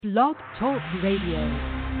Blog Talk Radio.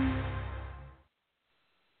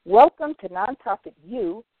 Welcome to Nonprofit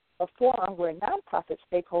U, a forum where nonprofit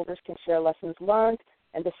stakeholders can share lessons learned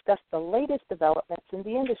and discuss the latest developments in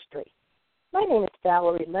the industry. My name is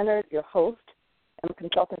Valerie Leonard, your host. I'm a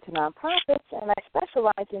consultant to nonprofits, and I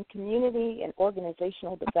specialize in community and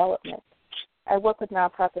organizational development. I work with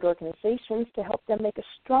nonprofit organizations to help them make a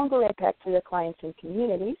stronger impact to their clients and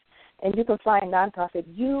communities, and you can find Nonprofit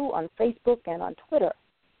U on Facebook and on Twitter.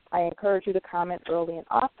 I encourage you to comment early and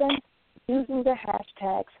often using the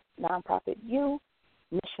hashtags NonprofitU,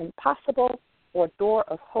 Mission Possible, or Door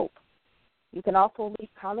of Hope. You can also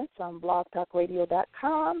leave comments on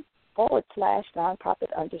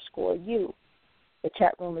blogtalkradio.com/nonprofit_U. The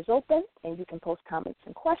chat room is open, and you can post comments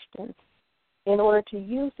and questions. In order to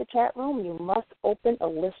use the chat room, you must open a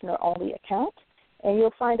listener-only account, and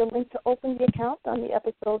you'll find a link to open the account on the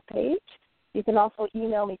episode page. You can also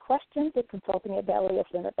email me questions at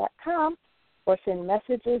consulting@valeriusleonard.com or send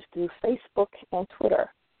messages through Facebook and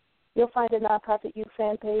Twitter. You'll find a Nonprofit U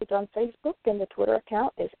fan page on Facebook, and the Twitter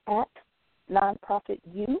account is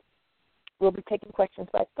 @NonprofitU. We'll be taking questions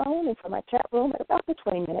by phone and from my chat room at about the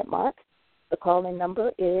 20-minute mark. The call-in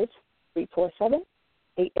number is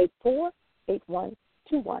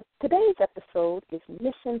 347-884-8121. Today's episode is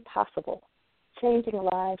Mission Possible, Changing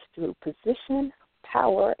Lives Through Position,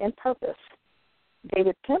 Power, and Purpose.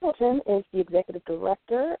 David Templeton is the Executive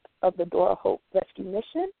Director of the Door of Hope Rescue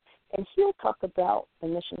Mission, and he'll talk about the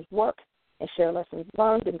mission's work and share lessons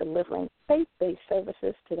learned in delivering faith-based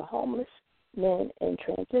services to the homeless, men in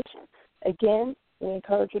transition. Again, we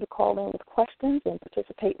encourage you to call in with questions and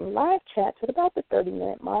participate in live chats at about the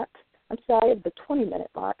 30-minute mark. The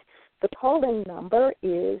 20-minute mark. The call-in number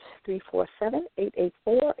is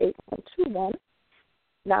 347-884-8121.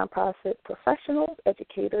 Nonprofit professionals,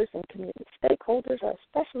 educators, and community stakeholders are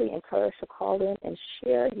especially encouraged to call in and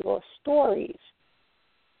share your stories.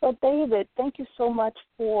 So, David, thank you so much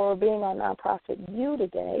for being on Nonprofit U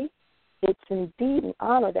today. It's indeed an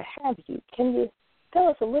honor to have you. Can you tell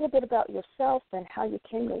us a little bit about yourself and how you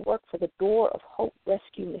came to work for the Door of Hope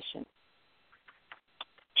Rescue Mission?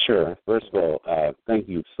 Sure. First of all, thank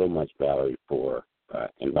you so much, Valerie, for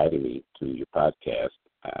inviting me to your podcast.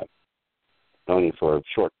 Only for a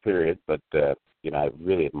short period, but I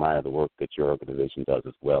really admire the work that your organization does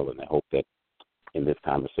as well, and I hope that in this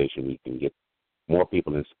conversation we can get more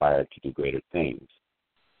people inspired to do greater things.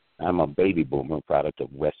 I'm a baby boomer, product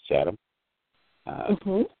of West Chatham,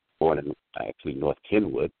 born in actually North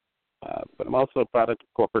Kenwood, but I'm also a product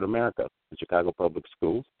of corporate America, the Chicago Public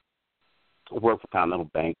Schools. I work for Continental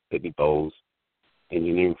Bank, Pitney Bowes,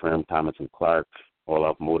 engineering firm Thomas & Clark,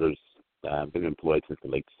 Orloff Motors. I've been employed since the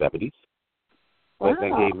late 70s. But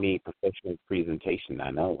that gave me professional presentation,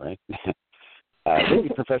 I know, right? Gave me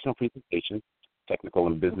professional presentation, technical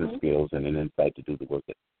and business skills, and an insight to do the work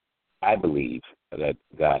that I believe that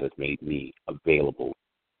God has made me available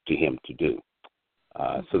to him to do.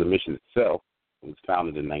 So the mission itself was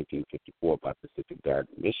founded in 1954 by Pacific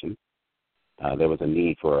Garden Mission. There was a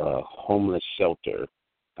need for a homeless shelter,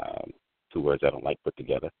 two words I don't like put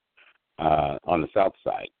together, on the south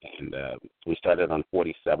side. And we started on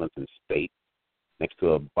 47th and State, next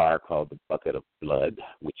to a bar called the Bucket of Blood,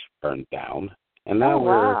 which burned down. And now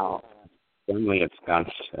we're firmly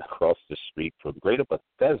ensconced across the street from Greater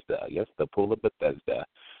Bethesda, yes, the Pool of Bethesda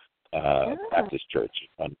Baptist Church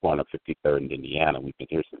on the corner of 53rd and Indiana. We've been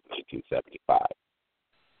here since 1975.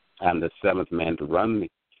 I'm the seventh man to run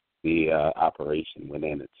the operation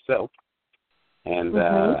within itself. And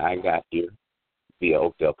I got here via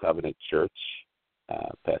Oakdale Covenant Church,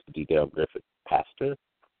 Pastor D. Dale Griffith, pastor.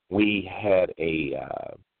 We had a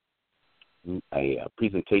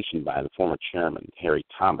presentation by the former chairman, Harry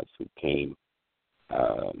Thomas, who came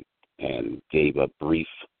and gave a brief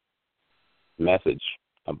message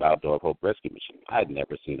about Door of Hope Rescue Mission. I had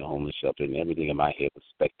never seen a homeless shelter, and everything in my head was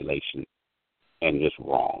speculation and just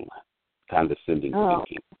wrong, condescending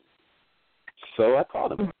thinking. So I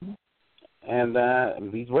called him. And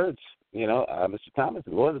these words, Mr. Thomas,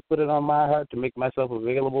 the Lord has put it on my heart to make myself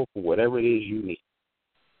available for whatever it is you need.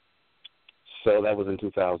 So that was in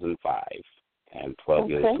 2005, and 12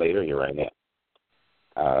 years later, here I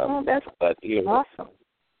am. That's awesome.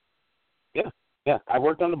 Yeah. I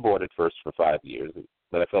worked on the board at first for 5 years,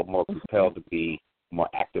 but I felt more compelled to be a more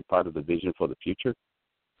active part of the vision for the future.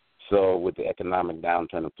 So with the economic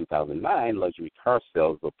downturn of 2009, luxury car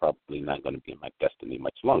sales were probably not going to be in my destiny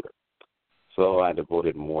much longer. So I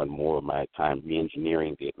devoted more and more of my time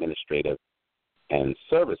re-engineering the administrative and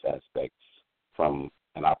service aspects from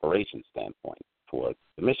an operations standpoint for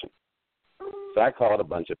the mission. So I called a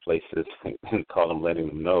bunch of places and called them letting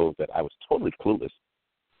them know that I was totally clueless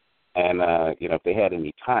And, if they had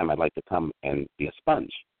any time, I'd like to come and be a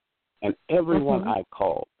sponge. And everyone I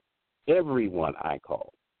called,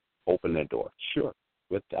 opened their door. Sure.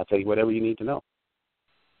 I'll tell you whatever you need to know.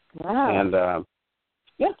 Wow. And,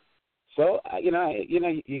 yeah. So, you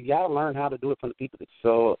got to learn how to do it from the people.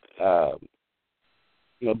 So,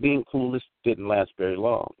 being clueless didn't last very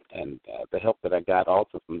long. And the help that I got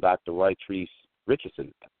also from Dr. White-Treese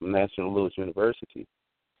Richardson from National Louis University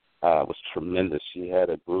was tremendous. She had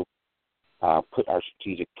a group put our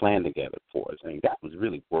strategic plan together for us. And that was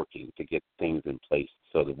really working to get things in place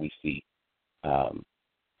so that we see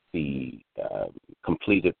the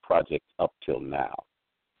completed project up till now.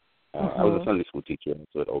 I was a Sunday school teacher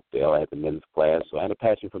at Oakdale. I had the men's class, so I had a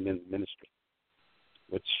passion for men's ministry,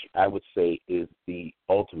 which I would say is the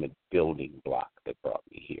ultimate building block that brought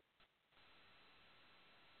me here.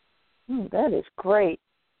 That is great.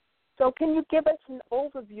 So can you give us an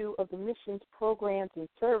overview of the missions programs and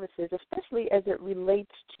services, especially as it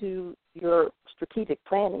relates to your strategic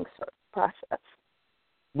planning process?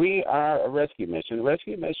 We are a rescue mission.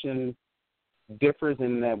 Rescue mission differs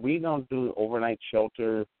in that we don't do overnight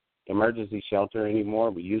shelter, emergency shelter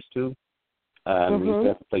anymore. We used to. We used to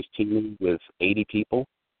have to place teams with 80 people,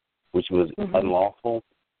 which was unlawful,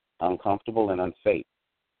 uncomfortable, and unsafe.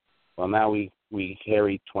 Well, now we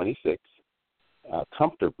carry 26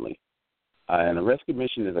 comfortably. And a rescue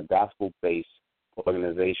mission is a gospel-based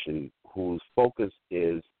organization whose focus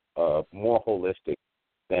is more holistic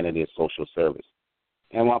than it is social service.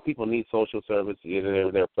 And while people need social service,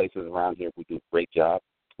 there are places around here who do a great job.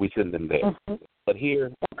 We send them there. But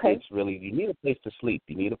here, it's really, you need a place to sleep.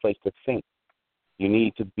 You need a place to think. You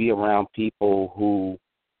need to be around people who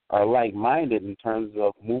are like-minded in terms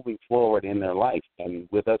of moving forward in their life. And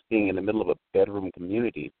with us being in the middle of a bedroom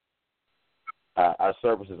community, our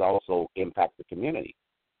services also impact the community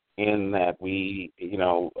in that we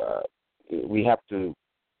have to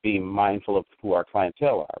be mindful of who our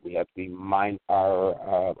clientele are. We have to be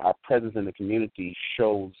our presence in the community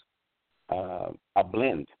shows a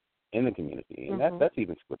blend in the community, and that's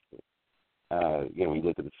even scriptural. We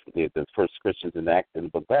look at the first Christians in the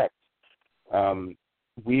book of Acts.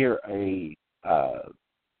 We're a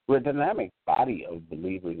dynamic body of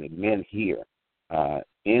believers and men here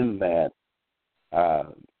in that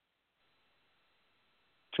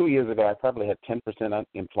 2 years ago I probably had 10%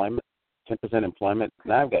 employment.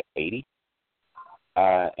 Now I've got 80.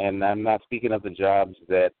 And I'm not speaking of the jobs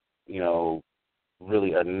that,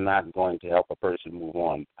 really are not going to help a person move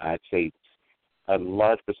on. I'd say a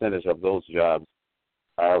large percentage of those jobs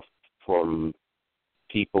are from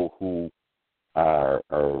people who are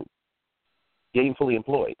gainfully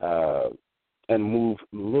employed and move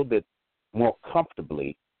a little bit more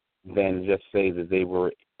comfortably than just say that they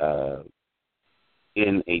were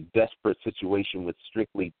in a desperate situation with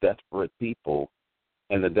strictly desperate people,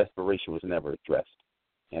 and the desperation was never addressed.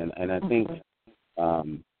 And I think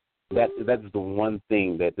that's the one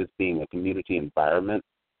thing that this being a community environment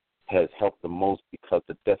has helped the most, because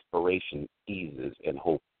the desperation eases and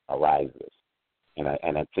hope arises. And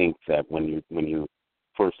I think that when you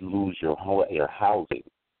first lose your housing,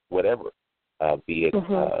 whatever, be it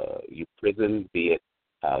your prison, be it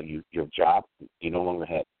your job, you no longer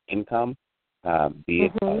have income, be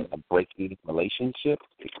it a breaking relationship,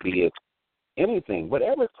 be it anything,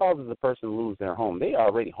 whatever causes a person to lose their home, they are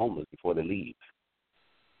already homeless before they leave.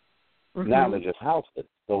 Now they're just houseless.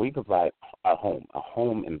 So we provide a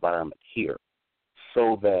home environment here,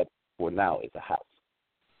 so that for now it's a house.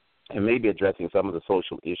 And maybe addressing some of the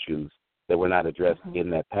social issues that were not addressed in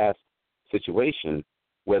that past situation,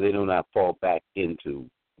 where they do not fall back into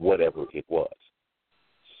whatever it was.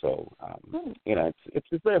 So, it's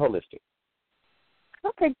very holistic.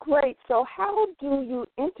 Okay, great. So how do you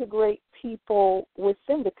integrate people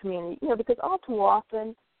within the community? Because all too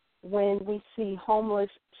often when we see homeless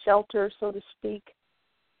shelters, so to speak,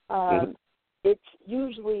 it's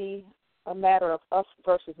usually a matter of us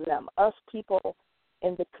versus them, us people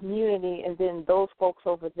in the community, and then those folks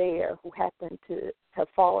over there who happen to have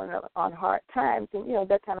fallen on hard times. And,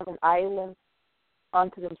 they're kind of an island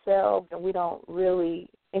unto themselves, and we don't really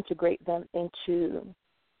integrate them into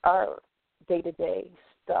our day-to-day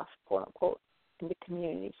stuff, quote-unquote, in the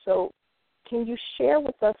community. So can you share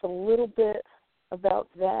with us a little bit about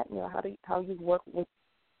that, how you work with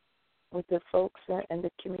the folks in the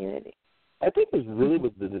community? I think it's really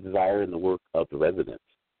with the desire and the work of the residents.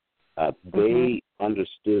 They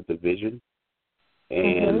understood the vision,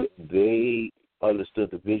 and they understood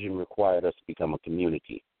the vision required us to become a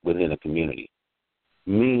community within a community,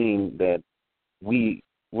 meaning that we're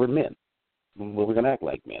men. We're going to act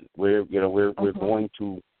like men. We're going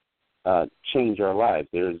to change our lives.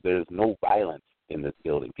 There's no violence in this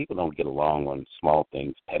building. People don't get along on small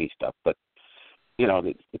things, petty stuff, but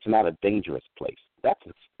it's not a dangerous place. That's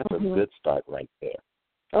a good start right there.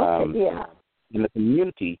 Okay, yeah. And the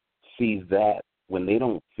community sees that when they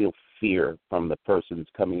don't feel fear from the persons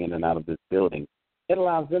coming in and out of this building, it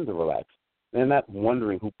allows them to relax. They're not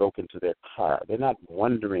wondering who broke into their car. They're not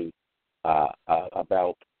wondering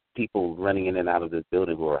about people running in and out of this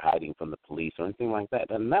building who are hiding from the police or anything like that.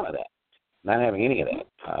 None of that. Not having any of that.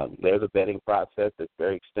 There's a vetting process that's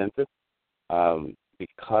very extensive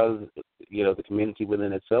because, the community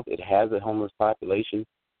within itself, it has a homeless population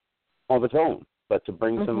of its own. But to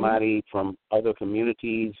bring somebody from other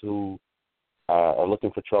communities who are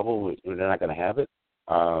looking for trouble, they're not going to have it.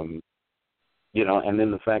 And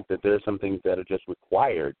then the fact that there are some things that are just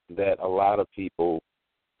required that a lot of people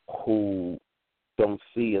who don't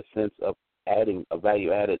see a sense of adding a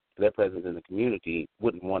value added to their presence in the community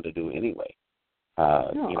wouldn't want to do anyway.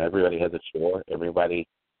 Everybody has a chore. Everybody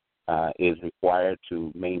is required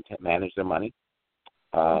to manage their money,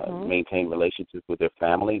 maintain relationships with their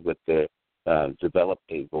family, with their develop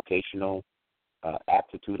a vocational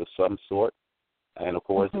aptitude of some sort, and of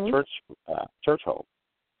course the church home.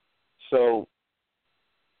 So,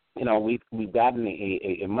 we've gotten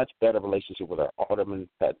a much better relationship with our alderman,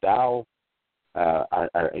 Pat Dowell,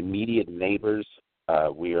 our immediate neighbors.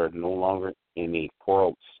 We are no longer in a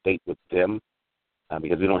quarrel state with them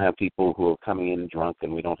because we don't have people who are coming in drunk,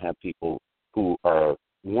 and we don't have people who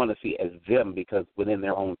want to see as them because within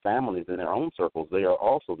their own families, in their own circles, they are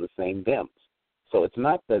also the same thems. So it's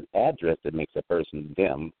not the address that makes a person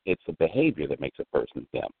them, it's the behavior that makes a person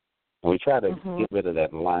them. And we try to get rid of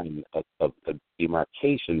that line of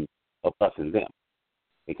demarcation of us and them.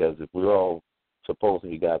 Because if we're all supposed to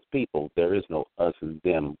be God's people, there is no us and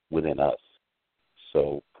them within us.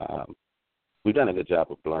 So we've done a good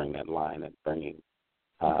job of blurring that line and bringing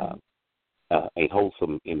a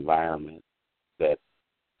wholesome environment that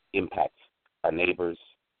impacts our neighbors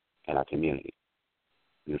and our community.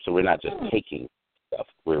 So we're not just taking stuff,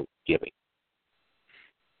 we're giving.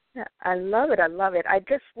 Yeah, I love it. I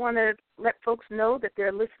just want to let folks know that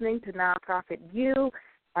they're listening to Nonprofit U.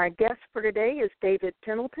 Our guest for today is David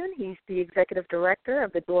Pendleton. He's the Executive Director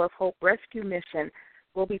of the Door of Hope Rescue Mission.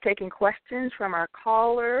 We'll be taking questions from our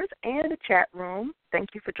callers and the chat room.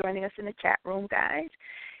 Thank you for joining us in the chat room, guys.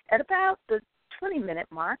 At about the 20-minute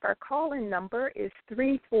mark, our call-in number is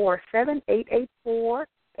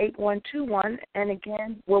 347-884-8121. And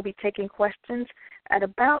again, we'll be taking questions at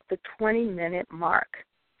about the 20-minute mark.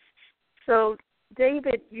 So,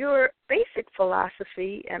 David, your basic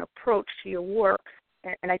philosophy and approach to your work,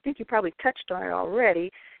 and I think you probably touched on it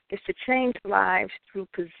already, is to change lives through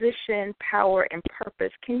position, power, and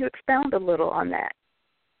purpose. Can you expound a little on that?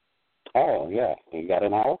 Oh, yeah. You got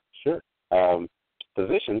an hour? Sure.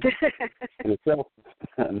 Position in itself,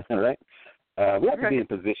 right? We have to be in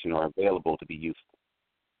position or available to be useful.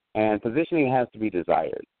 And positioning has to be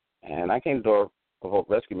desired. And I came to Door of Hope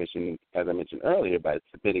Rescue Mission, as I mentioned earlier, by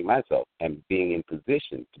submitting myself and being in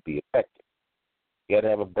position to be effective. You got to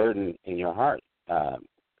have a burden in your heart.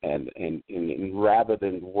 And rather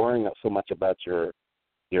than worrying so much about your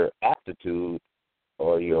aptitude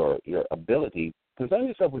or your ability, concern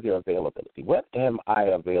yourself with your availability. What am I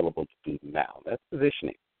available to do now? That's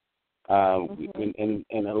positioning.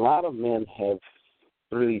 And a lot of men have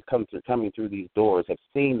really coming through these doors have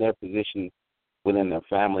seen their position within their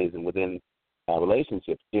families and within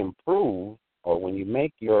relationships improve, or when you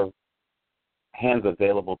make your hands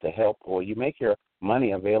available to help or you make your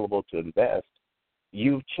money available to invest,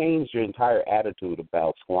 you've changed your entire attitude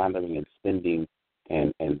about squandering and spending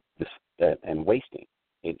and wasting.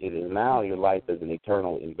 It is now your life is an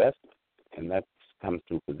eternal investment, and that comes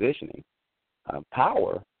through positioning.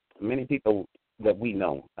 Power, many people that we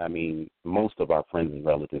know, I mean, most of our friends and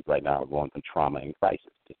relatives right now are going through trauma and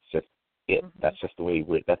crisis. It's just it. That's just the way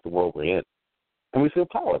that's the world we're in. And we feel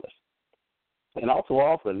powerless. And also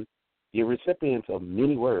often, you're recipients of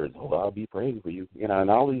many words. Oh, I'll be praying for you. And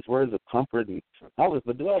all these words of comfort and all this.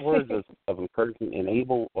 But do our words of encouragement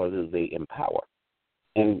enable, or do they empower?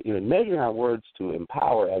 And measuring our words to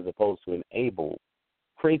empower as opposed to enable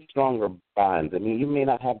creates stronger bonds. I mean, you may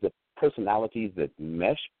not have the personalities that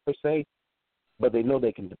mesh per se, but they know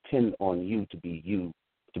they can depend on you, to be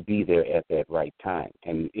there at that right time.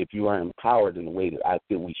 And if you are empowered in the way that I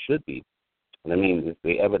feel we should be, and I mean, it's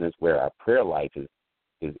the evidence where our prayer life is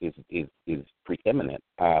preeminent,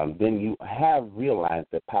 then you have realized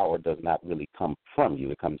that power does not really come from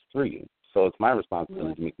you, it comes through you. So it's my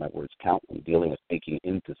responsibility to make my words count when dealing with speaking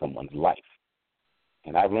into someone's life.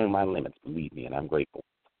 And I've learned my limits, believe me, and I'm grateful.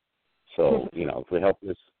 So, if we're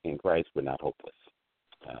helpless in Christ, we're not hopeless.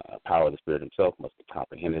 Power of the Spirit himself must be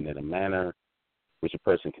comprehended in a manner which a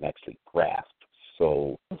person can actually grasp.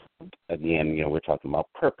 So, again, we're talking about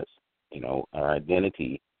purpose. Our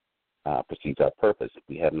identity precedes our purpose. If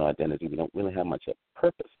we have no identity, we don't really have much of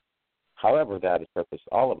purpose. However, God has purposed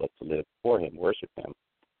all of us to live for him, worship him.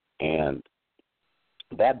 And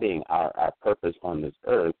that being our purpose on this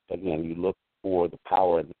earth, again, you look for the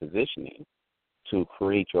power and the positioning to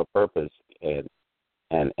create your purpose and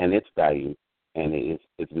its value, and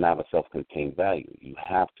it's not a self-contained value. You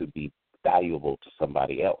have to be valuable to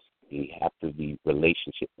somebody else. You have to be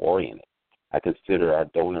relationship-oriented. I consider our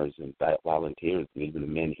donors and volunteers and even the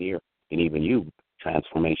men here and even you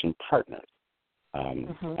transformation partners.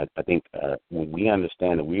 I think when we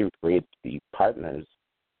understand that we were created to be partners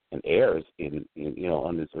and heirs in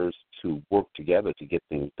on this earth to work together to get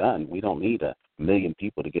things done, we don't need 1 million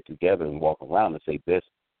people to get together and walk around and say this.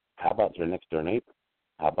 How about your next door neighbor?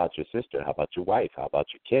 How about your sister? How about your wife? How about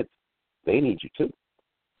your kids? They need you too,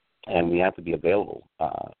 and we have to be available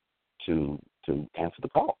to answer the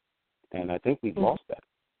call. And I think we've lost that.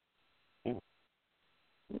 Yeah.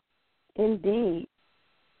 Indeed.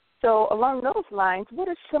 So along those lines, what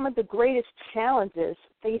are some of the greatest challenges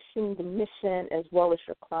facing the mission as well as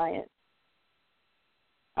your clients?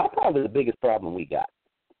 Probably the biggest problem we got,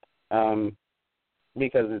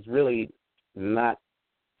 because it's really not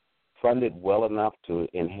funded well enough to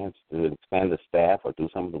expand the staff or do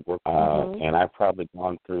some of the work. And I've probably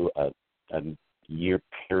gone through a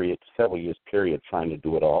several years period trying to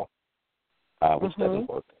do it all, which doesn't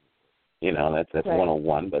work. That's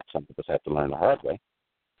 101, but some of us have to learn the hard way.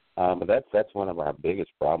 But that's one of our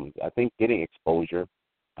biggest problems. I think getting exposure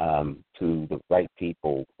to the right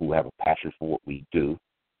people who have a passion for what we do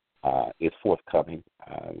is forthcoming.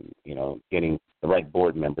 Getting the right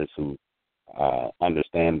board members who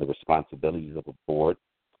understand the responsibilities of a board,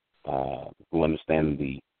 who understand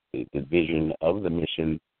the vision of the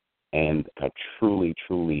mission, and are truly,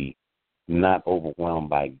 truly not overwhelmed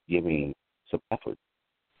by giving some effort.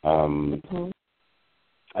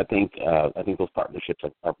 I think those partnerships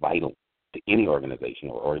are vital to any organization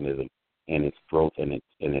or organism and its growth and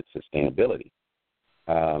its sustainability.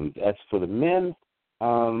 As for the men,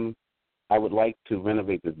 I would like to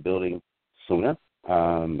renovate this building sooner.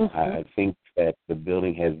 I think that the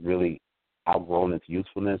building has really outgrown its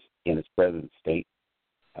usefulness in its present state.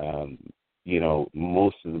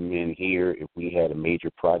 Most of the men here, if we had a major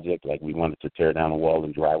project, like we wanted to tear down a wall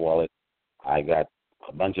and drywall it, I got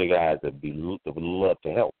a bunch of guys that would love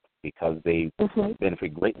to help because they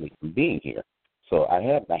benefit greatly from being here. So I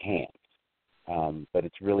have the hands, but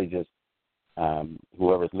it's really just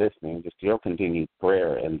whoever's listening, just your continued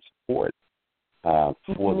prayer and support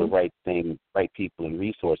for the right thing, right people and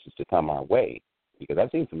resources to come our way, because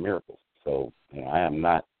I've seen some miracles. So I am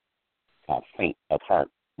not faint of heart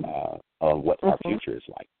on what our future is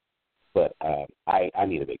like, but I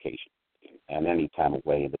need a vacation and any time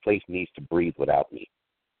away, and the place needs to breathe without me.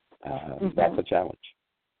 That's a challenge.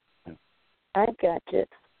 I got you.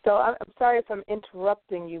 So I'm sorry if I'm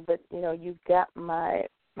interrupting you, but you got my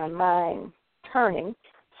mind turning.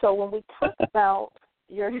 So when we talk about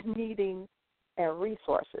your needing and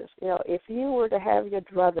resources, if you were to have your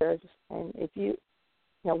druthers, and if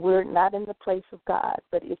we're not in the place of God,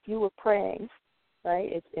 but if you were praying,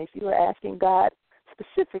 right? If you were asking God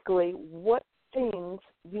specifically what things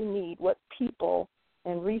you need, what people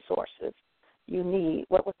and resources you need,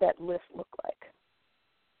 what would that list look like?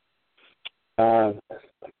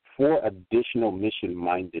 4 additional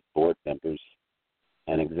mission-minded board members,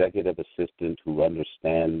 an executive assistant who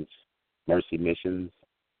understands Mercy Missions,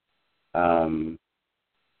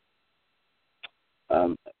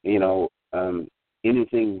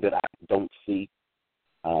 anything that I don't see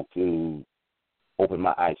to open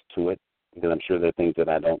my eyes to it, because I'm sure there are things that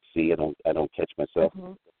I don't see, I don't catch myself.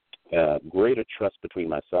 Greater trust between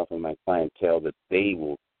myself and my clientele that they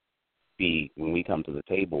will be, when we come to the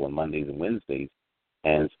table on Mondays and Wednesdays,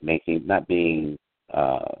 and not being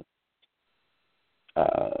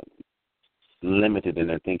limited in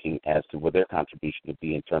their thinking as to what their contribution would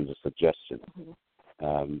be in terms of suggestions.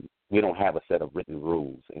 We don't have a set of written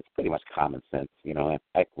rules. It's pretty much common sense.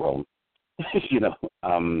 I've grown.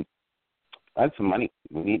 That's some money.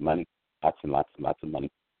 We need money, lots and lots and lots of money.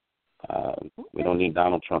 We don't need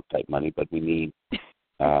Donald Trump type money, but we need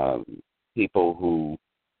people who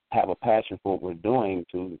have a passion for what we're doing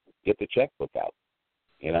to get the checkbook out.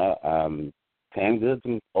 Canned goods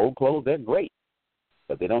and old clothes, they're great,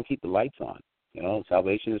 but they don't keep the lights on.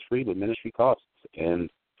 Salvation is free, but ministry costs. And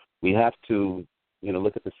we have to,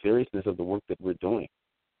 look at the seriousness of the work that we're doing.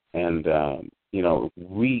 And,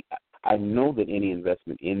 I know that any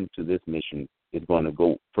investment into this mission is going to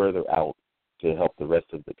go further out to help the rest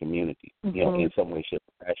of the community, in some way, shape,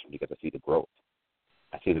 or fashion, because I see the growth.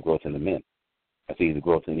 I see the growth in the men. I see the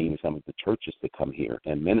growth in even some of the churches that come here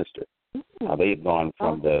and minister. How they've gone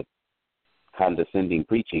from the condescending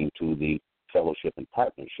preaching to the fellowship and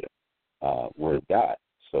partnership word of God.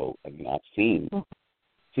 So, I've seen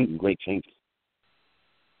great changes.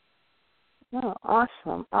 Oh,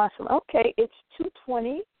 awesome. Okay, it's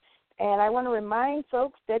 2:20, and I want to remind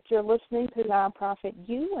folks that you're listening to Nonprofit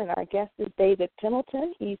You, and our guest is David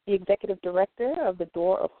Pendleton. He's the Executive Director of the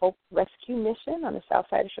Door of Hope Rescue Mission on the south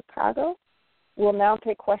side of Chicago. We'll now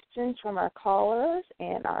take questions from our callers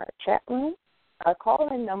and our chat room. Our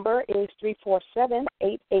call-in number is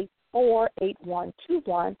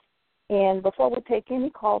 347-884-8121. And before we take any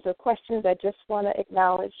calls or questions, I just want to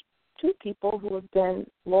acknowledge two people who have been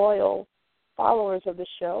loyal followers of the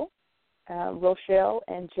show, Rochelle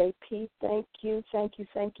and JP. Thank you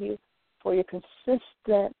for your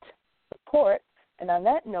consistent support. And on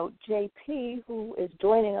that note, JP, who is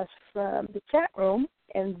joining us from the chat room,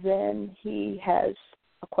 and then he has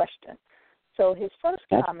a question. So his first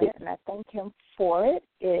comment, and I thank him for it,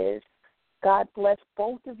 is God bless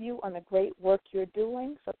both of you on the great work you're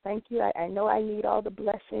doing. So thank you. I know I need all the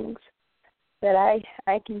blessings that I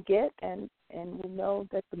can get, and we know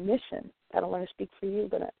that the mission, I don't want to speak for you,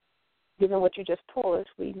 but given what you just told us,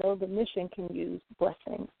 we know the mission can use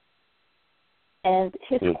blessings. And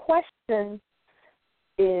his question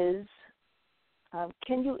is,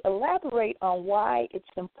 can you elaborate on why it's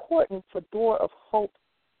important for Door of Hope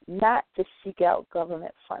not to seek out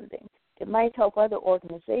government funding? It might help other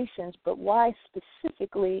organizations, but why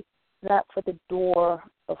specifically not for the Door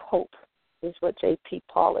of Hope is what J.P.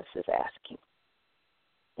 Paulus is asking.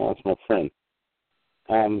 Well, that's my friend.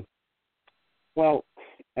 Well,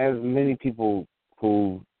 as many people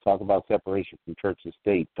who talk about separation from church and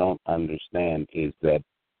state don't understand, is that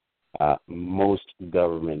most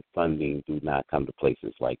government funding do not come to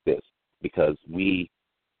places like this because we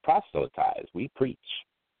proselytize, we preach,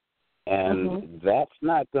 and that's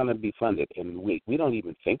not going to be funded, and we don't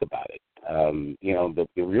even think about it.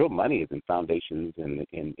 The real money is in foundations and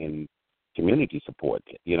in community support.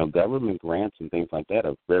 Government grants and things like that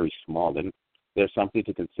are very small, and there's something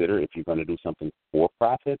to consider if you're going to do something for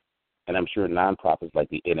profit. And I'm sure nonprofits like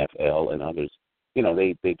the NFL and others,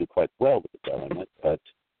 they do quite well with the government. But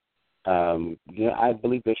I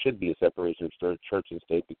believe there should be a separation of church and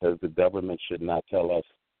state because the government should not tell us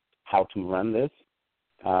how to run this.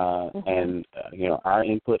 And our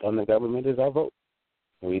input on the government is our vote.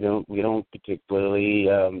 We don't particularly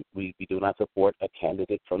we do not support a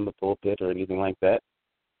candidate from the pulpit or anything like that.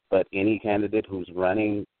 But any candidate who's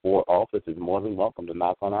running for office is more than welcome to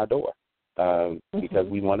knock on our door because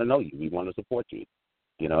we want to know you. We want to support you.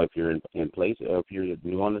 If you're in place or if you're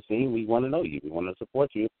new on the scene, we want to know you. We want to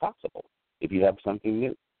support you if possible, if you have something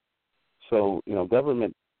new. So,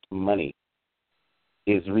 government money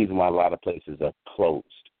is the reason why a lot of places are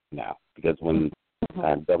closed now because when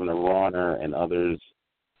Governor Warner and others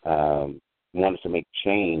wanted to make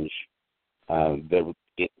change,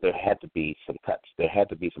 there had to be some cuts. There had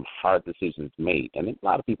to be some hard decisions made. And a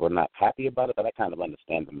lot of people are not happy about it, but I kind of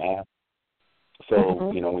understand the math.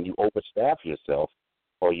 So, when you overstaff yourself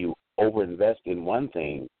or you overinvest in one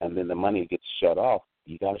thing and then the money gets shut off,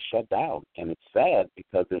 you got to shut down. And it's sad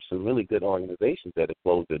because there's some really good organizations that have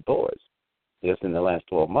closed their doors just in the last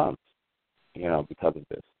 12 months, because of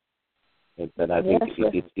this. But I think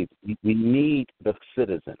we need the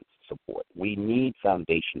citizens' support. We need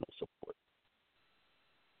foundational support.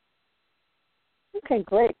 Okay,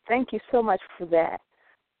 great. Thank you so much for that.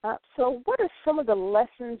 So what are some of the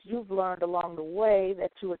lessons you've learned along the way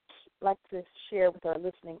that you would like to share with our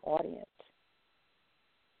listening audience?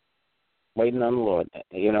 Waiting on the Lord.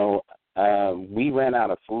 We ran out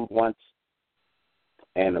of food once,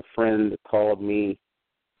 and a friend called me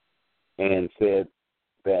and said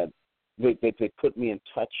that they put me in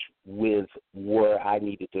touch with where I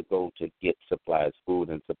needed to go to get supplies, food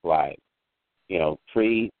and supplies,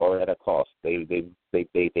 free or at a cost. They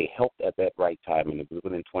helped at that right time, and it was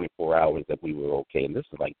within 24 hours that we were okay. And this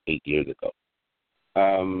is like 8 years ago.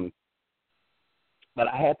 But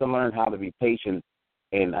I had to learn how to be patient,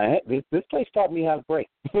 and this place taught me how to pray.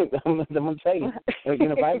 I'm going to tell you,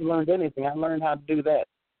 if I've learned anything, I learned how to do that.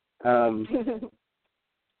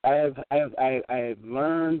 I have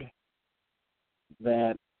learned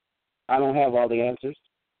that I don't have all the answers.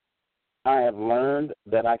 I have learned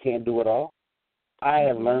that I can't do it all. I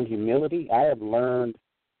have learned humility. I have learned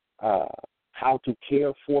how to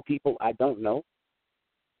care for people I don't know.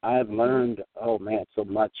 I have learned, so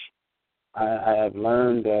much. I've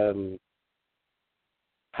learned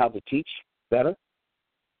how to teach better.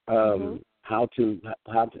 I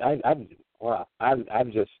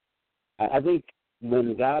think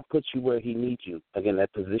when God puts you where He needs you, again,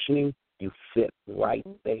 that positioning, you fit right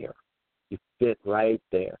there. You fit right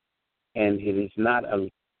there, and it is not a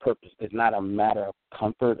purpose. It's not a matter of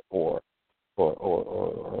comfort or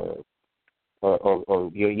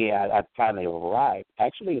I finally arrived.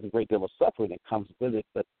 Actually, it's a great deal of suffering that comes with it,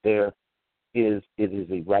 but it is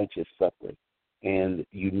a righteous suffering, and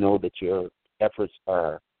you know that your efforts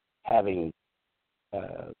are having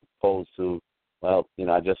opposed to, well,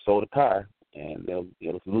 I just sold a car, and it'll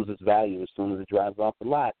lose its value as soon as it drives off the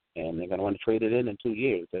lot, and they're going to want to trade it in 2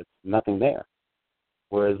 years. There's nothing there.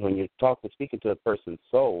 Whereas when you're speaking to a person's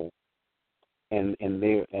soul, and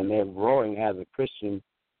they're growing as a Christian,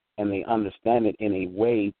 and they understand it in a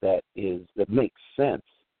way that makes sense,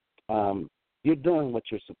 you're doing what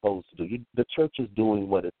you're supposed to do. The church is doing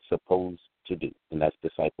what it's supposed to do, and that's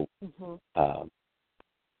disciple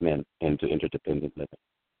men into interdependent living.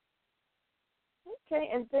 Okay,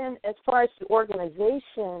 and then as far as the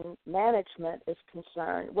organization management is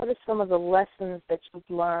concerned, what are some of the lessons that you've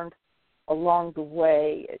learned along the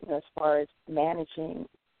way as far as managing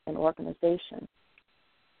an organization?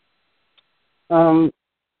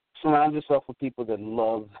 Surround yourself with people that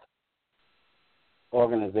love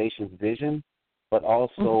organization's vision, but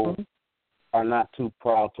also are not too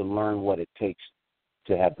proud to learn what it takes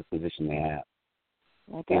to have the position they have.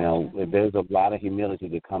 There's a lot of humility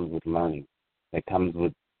that comes with learning, that comes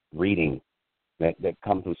with reading, that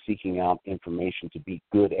comes with seeking out information to be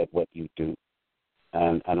good at what you do.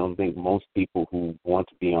 And I don't think most people who want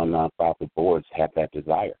to be on nonprofit boards have that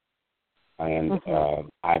desire. And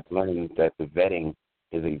I've learned that the vetting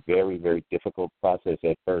is a very, very difficult process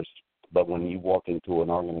at first. But when you walk into an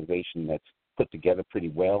organization that's put together pretty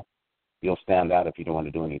well, you'll stand out if you don't want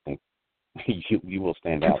to do anything. You will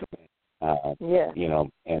stand out. They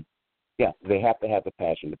have to have the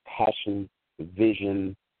passion, the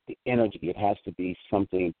vision, the energy. It has to be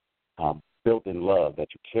something built in love,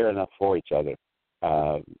 that you care enough for each other.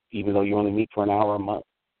 Even though you only meet for an hour a month,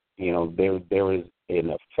 there is an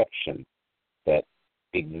affection that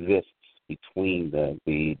exists between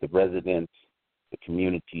the residents, the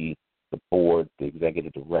community, the board, the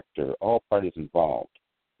executive director, all parties involved.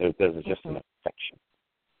 There's just an affection.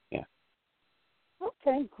 Yeah.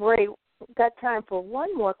 Okay, great. We've got time for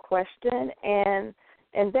one more question, and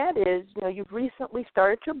that is, you've recently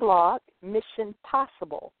started your blog, Mission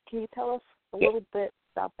Possible. Can you tell us a little bit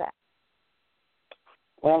about that?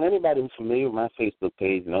 Well, anybody who's familiar with my Facebook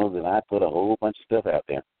page knows that I put a whole bunch of stuff out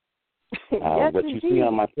there. What you see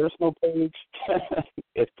on my personal page,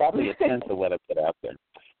 it's probably a tenth of what I put out there.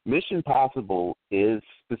 Mission Possible is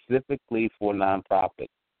specifically for nonprofit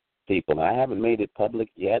people. I haven't made it public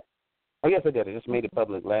yet. Oh, yes, I did. I just made it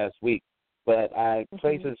public last week. But I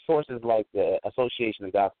trace sources like the Association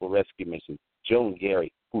of Gospel Rescue Missions, Joan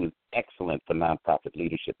Gary, who is excellent for nonprofit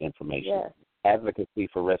leadership information, advocacy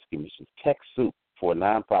for rescue missions, TechSoup for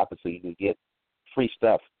nonprofits so you can get free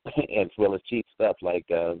stuff as well as cheap stuff like,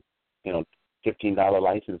 $15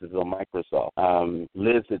 licenses on Microsoft,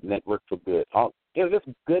 Liz at Network for Good. Just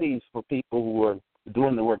goodies for people who are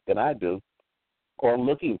doing the work that I do or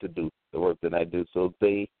looking to do the work that I do, so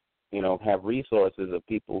they, have resources of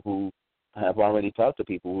people who have already talked to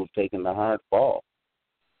people who have taken the hard fall,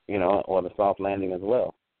 or the soft landing as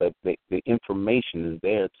well. But the information is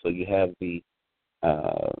there, so you have the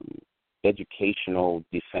educational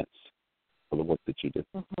defense for the work that you do.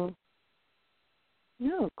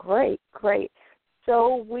 No, great.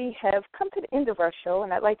 So we have come to the end of our show,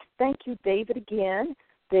 and I'd like to thank you, David, again.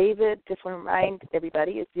 David, just want to remind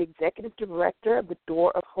everybody, is the Executive Director of the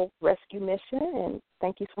Door of Hope Rescue Mission, and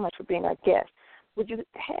thank you so much for being our guest. Would you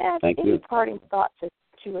have any parting thoughts that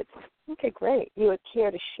you would, you would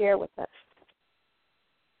care to share with us?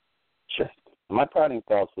 Sure. My parting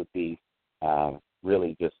thoughts would be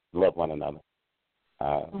really just love one another,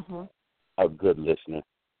 a good listener,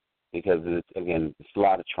 because, it's a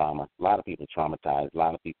lot of trauma. A lot of people traumatized. A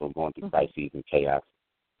lot of people going through crises and chaos.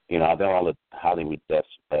 There are all the Hollywood deaths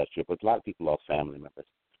last year, but a lot of people lost family members.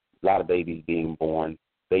 A lot of babies being born.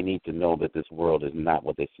 They need to know that this world is not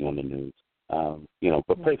what they see on the news.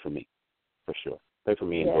 But pray for me, for sure. Pray for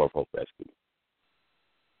me and Door of Hope Rescue.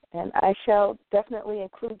 And I shall definitely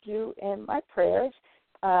include you in my prayers.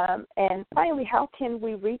 And finally, how can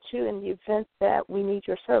we reach you in the event that we need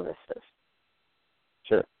your services?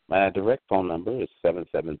 Sure. My direct phone number is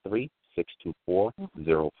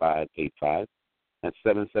 773-624-0585. That's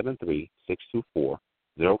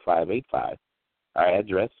 773-624-0585. Our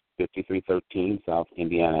address, 5313 South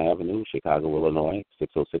Indiana Avenue, Chicago, Illinois,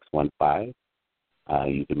 60615.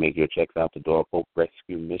 You can make your checks out to Door of Hope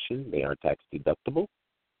Rescue Mission. They are tax deductible.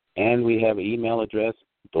 And we have an email address,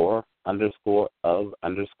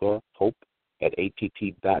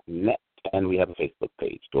 door_of_hope@att.net. And we have a Facebook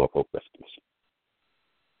page, Door of Hope Rescue Mission.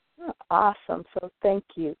 Oh, awesome. So thank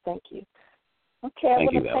you. Okay, I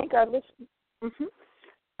want to thank our listeners.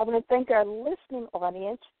 I want to thank our listening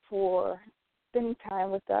audience for spending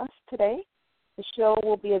time with us today. The show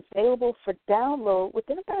will be available for download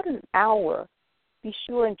within about an hour. Be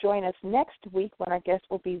sure and join us next week when our guest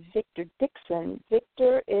will be Victor Dixon.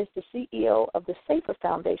 Victor is the CEO of the Safer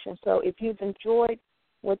Foundation. So if you've enjoyed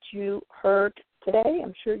what you heard today,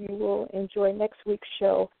 I'm sure you will enjoy next week's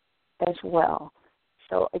show as well.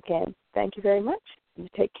 So again, thank you very much. You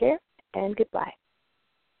take care and goodbye.